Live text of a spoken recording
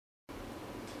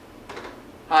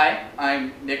Hi,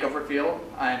 I'm Nick Overfield.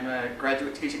 I'm a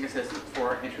graduate teaching assistant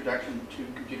for Introduction to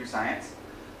Computer Science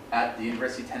at the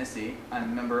University of Tennessee. I'm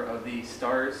a member of the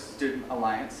Stars Student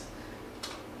Alliance,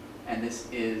 and this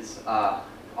is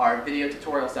our video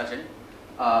tutorial session.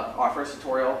 Our first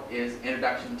tutorial is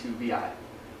Introduction to VI.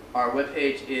 Our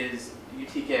webpage is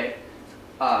Utk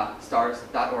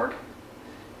Stars.org,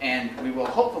 and we will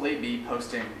hopefully be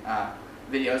posting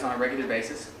videos on a regular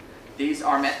basis. These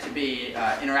are meant to be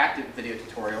interactive video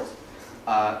tutorials.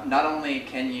 Not only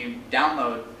can you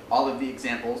download all of the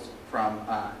examples from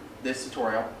this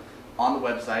tutorial on the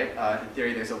website, in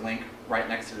theory there's a link right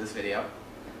next to this video.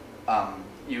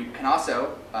 You can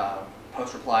also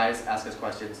post replies, ask us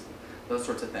questions, those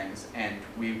sorts of things, and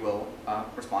we will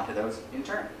respond to those in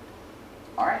turn.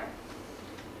 All right.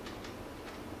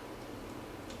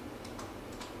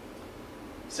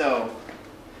 So,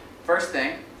 first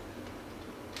thing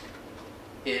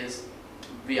is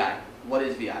VI. What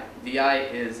is VI? VI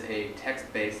is a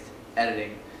text-based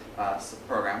editing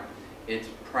program. It's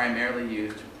primarily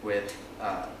used with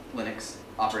Linux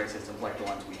operating systems like the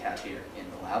ones we have here in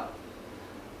the lab.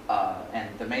 And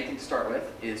the main thing to start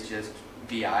with is just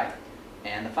VI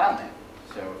and the file name.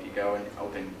 So if you go and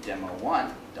open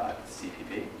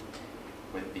demo1.cpp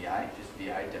with VI, just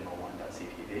VI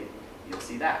demo1.cpp, you'll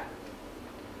see that.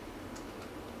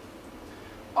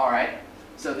 All right.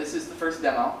 So this is the first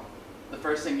demo. The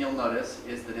first thing you'll notice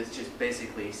is that it's just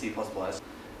basically C++.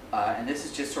 And this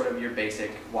is just sort of your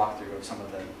basic walkthrough of some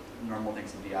of the normal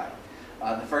things in VI.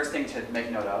 The first thing to make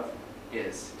note of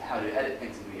is how to edit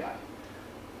things in VI.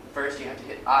 First, you have to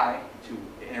hit I to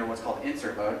enter what's called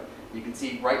insert mode. You can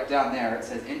see right down there it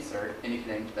says insert,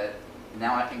 indicating that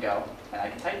now I can go and I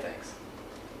can type things.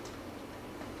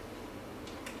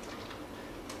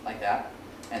 Like that.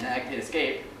 And then I can hit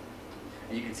escape.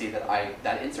 And you can see that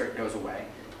that insert goes away,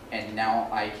 and now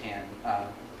I can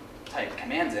type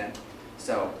commands in.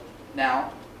 So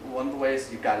now, one of the ways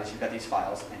you've got is you've got these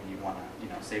files, and you want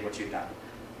to save what you've done.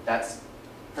 That's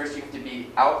first you have to be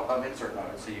out of insert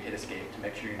mode, so you hit escape to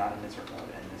make sure you're not in insert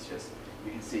mode, and it's just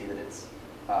you can see that it's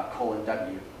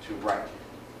 :W to write.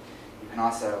 You can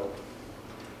also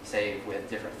save with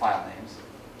different file names.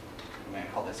 I'm going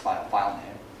to call this file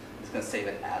name. It's going to save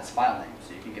it as file name,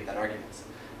 so you can get that arguments.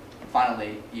 And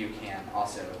finally, you can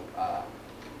also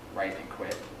write and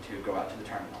quit to go out to the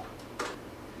terminal.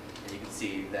 And you can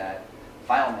see that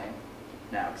file name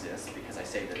now exists because I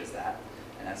saved it as that,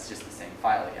 and that's just the same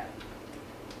file again.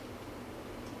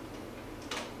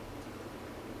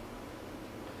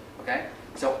 Okay,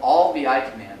 so all VI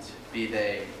commands, be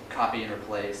they copy and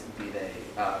replace, be they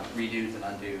redos and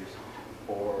undos,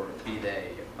 or be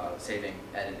they saving,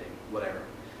 editing, whatever,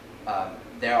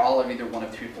 they're all of either one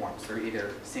of two forms. They're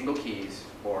either single keys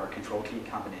or control key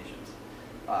combinations,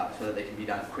 so that they can be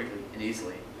done quickly and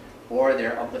easily, or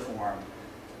they're of the form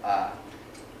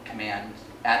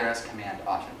address command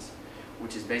options,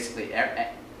 which is basically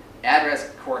address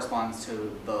corresponds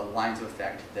to the lines of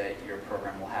effect that your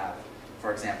program will have.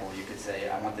 For example, you could say,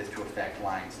 I want this to affect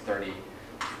lines 30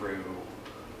 through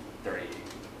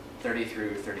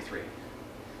 33.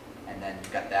 And then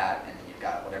you've got that, and then you've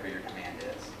got whatever your command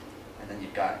is. And then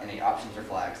you've got any options or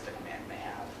flags the command may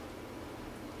have.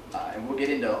 And we'll get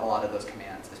into a lot of those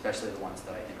commands, especially the ones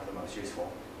that I think are the most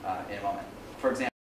useful in a moment. For example,